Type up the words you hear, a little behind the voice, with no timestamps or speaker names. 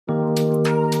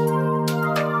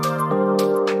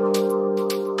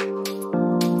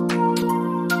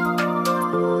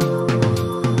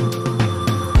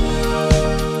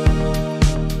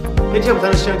Good job,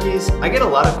 tennis junkies! I get a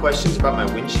lot of questions about my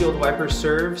windshield wiper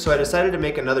serve, so I decided to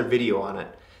make another video on it.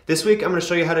 This week I'm going to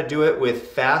show you how to do it with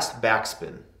fast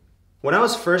backspin. When I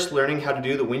was first learning how to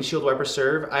do the windshield wiper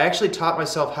serve, I actually taught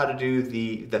myself how to do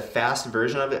the fast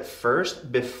version of it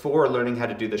first before learning how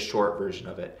to do the short version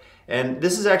of it. And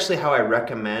this is actually how I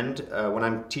recommend, when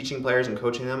I'm teaching players and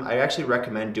coaching them, I actually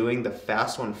recommend doing the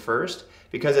fast one first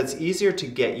because it's easier to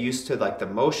get used to like the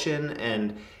motion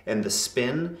and the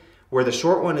spin, where the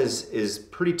short one is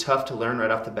pretty tough to learn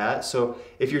right off the bat. So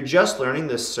if you're just learning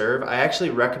this serve, I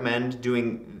actually recommend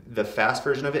doing the fast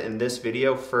version of it in this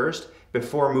video first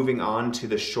before moving on to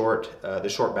the short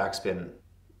backspin.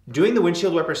 Doing the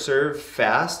windshield wiper serve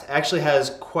fast actually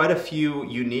has quite a few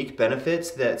unique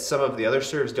benefits that some of the other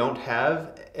serves don't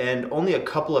have, and only a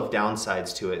couple of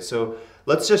downsides to it. So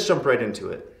let's just jump right into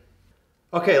it.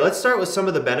 Okay, let's start with some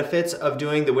of the benefits of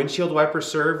doing the windshield wiper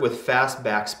serve with fast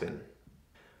backspin.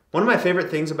 One of my favorite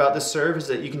things about this serve is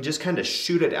that you can just kind of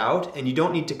shoot it out and you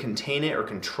don't need to contain it or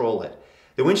control it.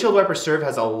 The windshield wiper serve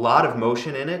has a lot of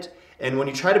motion in it, and when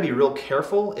you try to be real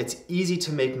careful, it's easy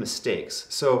to make mistakes.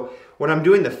 So when I'm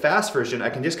doing the fast version, I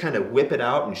can just kind of whip it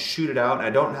out and shoot it out, and I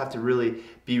don't have to really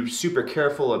be super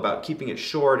careful about keeping it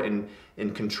short and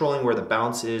controlling where the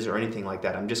bounce is or anything like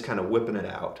that. I'm just kind of whipping it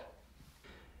out.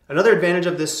 Another advantage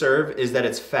of this serve is that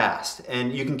it's fast,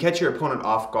 and you can catch your opponent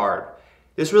off guard.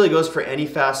 This really goes for any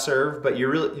fast serve, but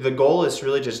the goal is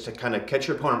really just to kind of catch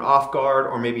your opponent off guard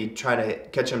or maybe try to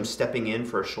catch them stepping in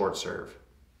for a short serve.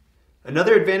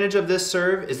 Another advantage of this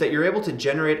serve is that you're able to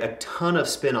generate a ton of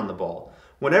spin on the ball.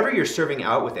 Whenever you're serving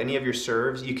out with any of your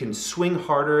serves, you can swing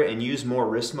harder and use more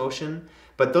wrist motion,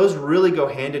 but those really go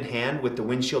hand in hand with the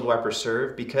windshield wiper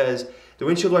serve because the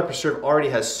windshield wiper serve already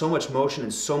has so much motion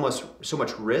and so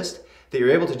much wrist that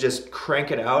you're able to just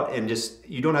crank it out and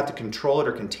you don't have to control it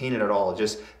or contain it at all.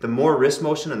 Just the more wrist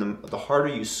motion and the harder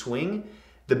you swing,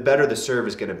 the better the serve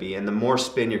is going to be and the more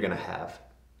spin you're going to have.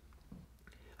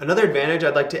 Another advantage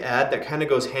I'd like to add that kind of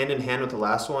goes hand in hand with the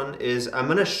last one is I'm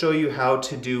going to show you how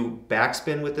to do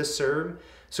backspin with this serve.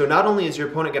 So not only is your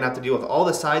opponent going to have to deal with all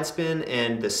the side spin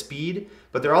and the speed,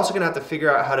 but they're also going to have to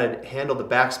figure out how to handle the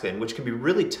backspin, which can be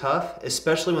really tough,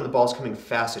 especially when the ball's coming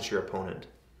fast at your opponent.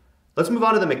 Let's move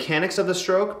on to the mechanics of the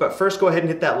stroke, but first go ahead and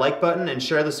hit that like button and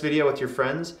share this video with your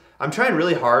friends. I'm trying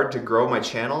really hard to grow my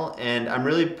channel, and I'm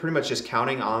really pretty much just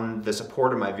counting on the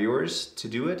support of my viewers to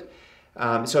do it.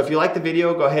 So if you like the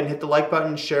video, go ahead and hit the like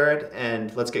button, share it,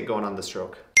 and let's get going on the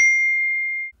stroke.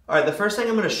 Alright, the first thing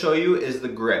I'm going to show you is the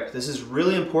grip. This is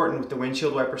really important with the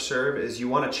windshield wiper serve, is you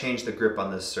want to change the grip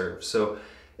on this serve. So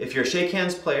if you're a shake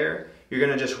hands player, you're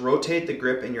going to just rotate the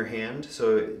grip in your hand,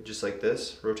 so just like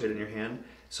this, rotate in your hand,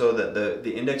 so that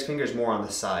the index finger is more on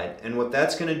the side. And what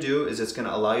that's going to do is it's going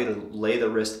to allow you to lay the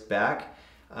wrist back,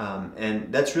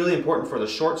 and that's really important for the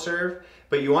short serve,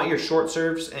 but you want your short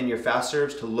serves and your fast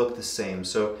serves to look the same.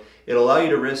 So it'll allow you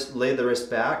to lay the wrist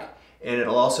back, and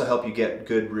it'll also help you get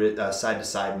good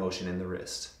side-to-side motion in the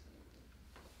wrist.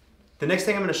 The next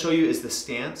thing I'm going to show you is the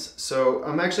stance. So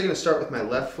I'm actually going to start with my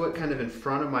left foot kind of in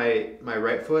front of my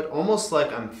right foot, almost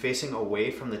like I'm facing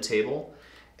away from the table.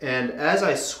 And as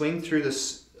I swing through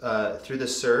this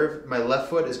serve, my left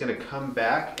foot is going to come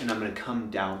back and I'm going to come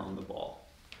down on the ball.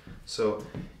 So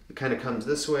it kind of comes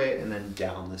this way and then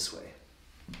down this way.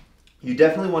 You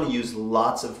definitely want to use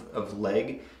lots of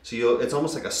leg. So it's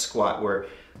almost like a squat where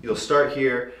you'll start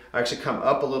here, I actually come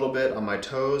up a little bit on my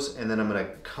toes, and then I'm going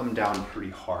to come down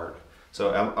pretty hard.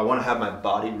 So I want to have my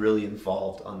body really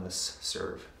involved on this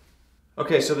serve.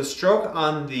 Okay, so the stroke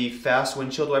on the fast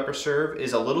windshield wiper serve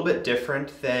is a little bit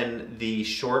different than the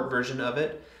short version of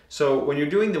it. So when you're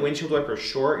doing the windshield wiper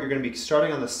short, you're going to be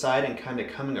starting on the side and kind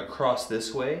of coming across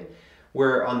this way.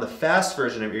 Where on the fast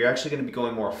version of it, you're actually going to be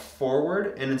going more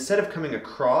forward, and instead of coming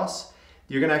across,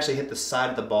 you're going to actually hit the side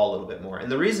of the ball a little bit more.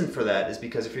 And the reason for that is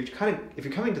because if you're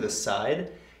coming to the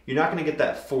side, you're not going to get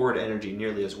that forward energy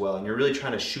nearly as well, and you're really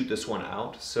trying to shoot this one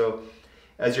out. So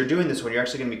as you're doing this one, you're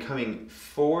actually going to be coming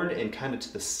forward and kind of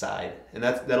to the side, and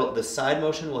the side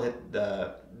motion will hit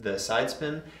the side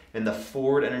spin, and the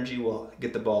forward energy will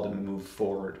get the ball to move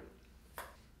forward.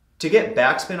 To get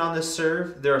backspin on this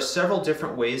serve, there are several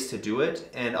different ways to do it,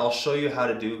 and I'll show you how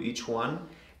to do each one,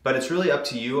 but it's really up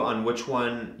to you on which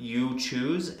one you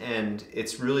choose, and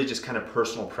it's really just kind of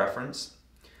personal preference.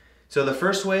 So the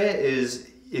first way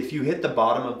is if you hit the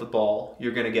bottom of the ball,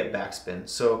 you're going to get backspin.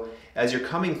 So as you're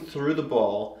coming through the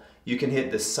ball, you can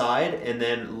hit the side and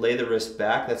then lay the wrist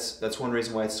back. That's one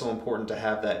reason why it's so important to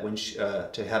have that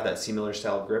Seemiller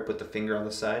style grip with the finger on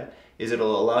the side, is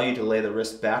it'll allow you to lay the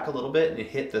wrist back a little bit and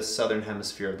hit the southern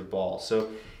hemisphere of the ball. So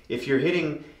if you're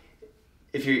hitting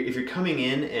if you're coming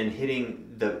in and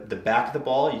hitting the back of the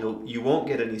ball, you won't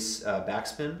get any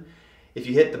backspin. If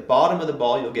you hit the bottom of the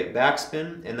ball, you'll get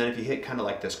backspin, and then if you hit kind of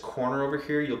like this corner over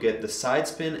here, you'll get the side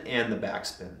spin and the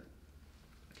backspin.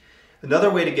 Another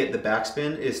way to get the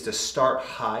backspin is to start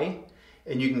high,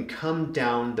 and you can come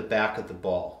down the back of the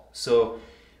ball. So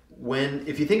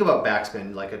if you think about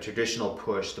backspin, like a traditional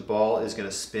push, the ball is going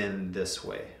to spin this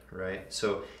way, right?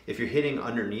 So if you're hitting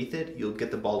underneath it, you'll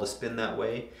get the ball to spin that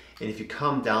way, and if you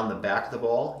come down the back of the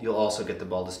ball, you'll also get the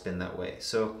ball to spin that way.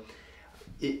 So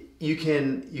you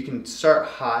can start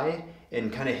high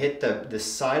and kind of hit the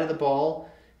side of the ball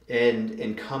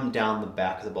and come down the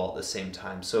back of the ball at the same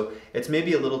time. So it's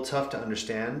maybe a little tough to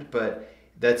understand, but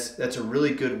that's a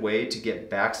really good way to get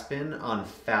backspin on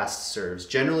fast serves.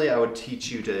 Generally, I would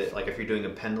teach you to, like if you're doing a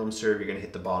pendulum serve, you're gonna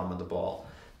hit the bottom of the ball.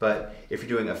 But if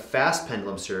you're doing a fast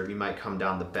pendulum serve, you might come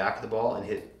down the back of the ball and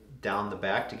hit down the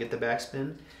back to get the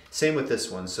backspin. Same with this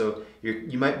one. So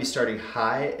you might be starting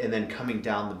high and then coming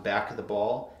down the back of the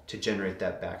ball to generate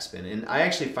that backspin. And I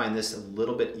actually find this a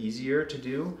little bit easier to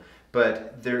do,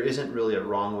 but there isn't really a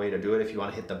wrong way to do it. If you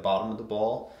want to hit the bottom of the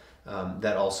ball,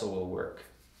 that also will work.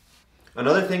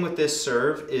 Another thing with this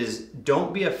serve is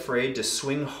don't be afraid to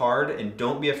swing hard and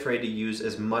don't be afraid to use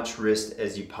as much wrist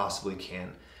as you possibly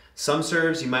can. Some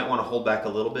serves you might want to hold back a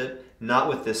little bit, not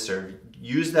with this serve.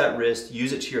 Use that wrist,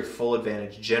 use it to your full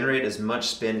advantage, generate as much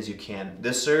spin as you can.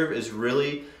 This serve is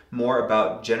really more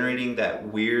about generating that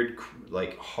weird,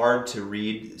 like hard to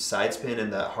read side spin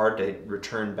and that hard to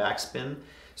return backspin.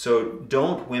 So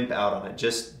don't wimp out on it.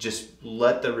 Just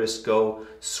let the wrist go,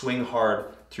 swing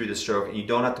hard through the stroke, and you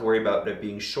don't have to worry about it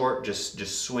being short.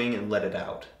 Just swing and let it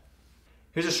out.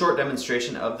 Here's a short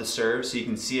demonstration of the serve so you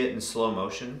can see it in slow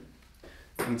motion.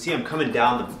 You can see I'm coming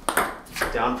down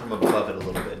from above it a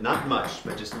little bit. Not much,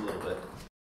 but just a little bit.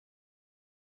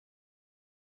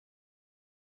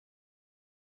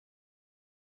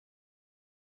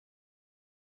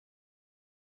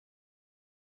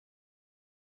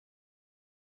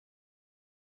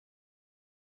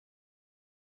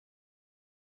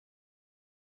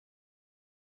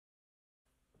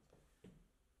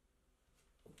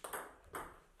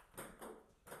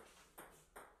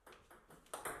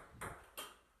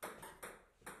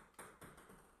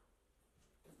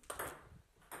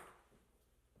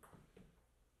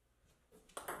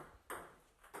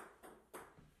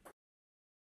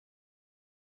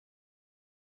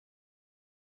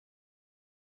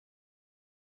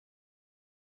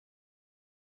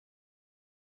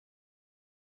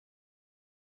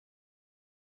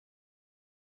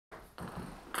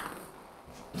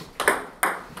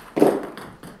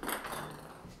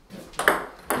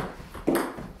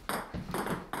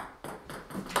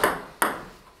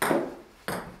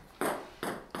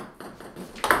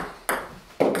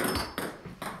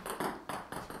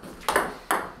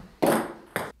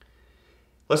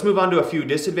 Let's move on to a few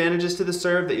disadvantages to the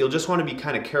serve that you'll just want to be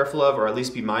kind of careful of, or at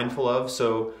least be mindful of,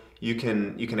 so you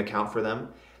can account for them.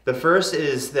 The first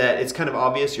is that it's kind of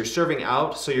obvious you're serving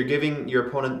out, so you're giving your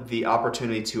opponent the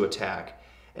opportunity to attack.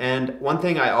 And one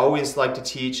thing I always like to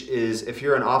teach is if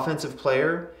you're an offensive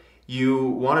player, you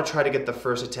want to try to get the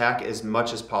first attack as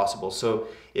much as possible. So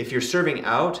if you're serving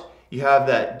out, you have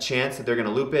that chance that they're going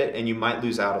to loop it and you might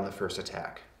lose out on the first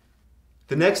attack.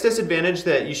 The next disadvantage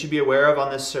that you should be aware of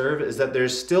on this serve is that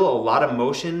there's still a lot of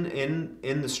motion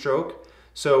in the stroke.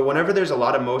 So whenever there's a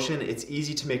lot of motion, it's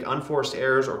easy to make unforced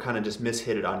errors or kind of just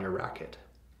mishit it on your racket.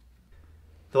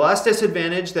 The last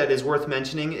disadvantage that is worth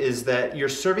mentioning is that you're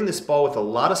serving this ball with a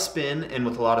lot of spin and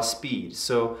with a lot of speed.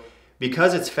 So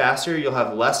because it's faster, you'll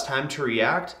have less time to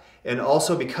react. And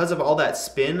also because of all that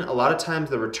spin, a lot of times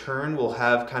the return will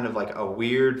have kind of like a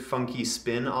weird, funky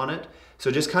spin on it. So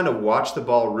just kind of watch the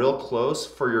ball real close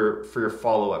for your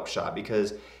follow-up shot,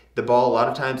 because the ball a lot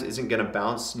of times isn't going to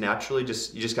bounce naturally. You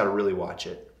just got to really watch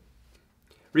it.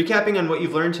 Recapping on what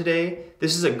you've learned today,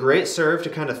 this is a great serve to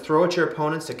kind of throw at your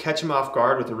opponents to catch them off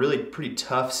guard with a really pretty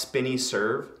tough, spinny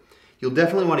serve. You'll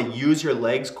definitely want to use your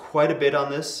legs quite a bit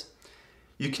on this.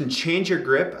 You can change your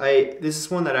grip. This is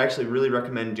one that I actually really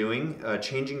recommend doing,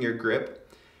 changing your grip.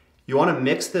 You want to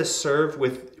mix this serve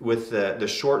with the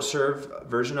short serve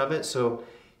version of it. So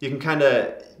you can kind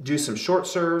of do some short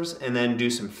serves and then do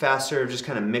some fast serves, just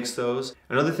kind of mix those.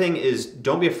 Another thing is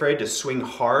don't be afraid to swing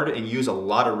hard and use a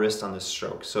lot of wrist on this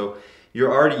stroke. So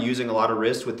you're already using a lot of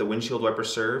wrist with the Windshield Wiper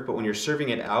Serve, but when you're serving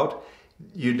it out,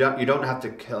 you don't have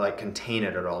to like contain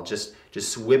it at all. Just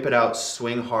whip it out,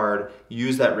 swing hard,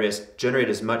 use that wrist, generate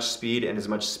as much speed and as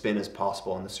much spin as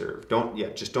possible on the serve.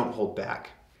 Just don't hold back.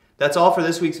 That's all for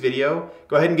this week's video.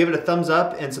 Go ahead and give it a thumbs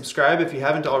up and subscribe if you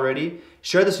haven't already.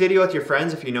 Share this video with your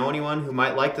friends if you know anyone who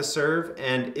might like the serve.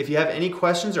 And if you have any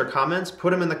questions or comments,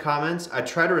 put them in the comments. I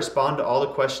try to respond to all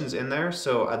the questions in there,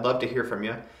 so I'd love to hear from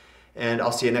you. And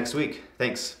I'll see you next week.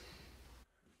 Thanks.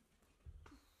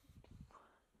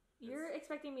 You're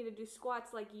expecting me to do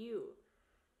squats like you.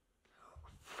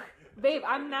 Babe,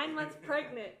 I'm 9 months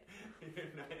pregnant. You're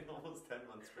almost 10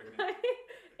 months pregnant.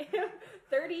 I am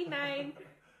 39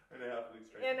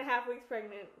 and a half weeks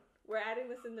pregnant. We're adding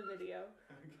this in the video.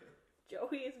 Okay.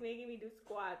 Joey is making me do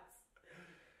squats.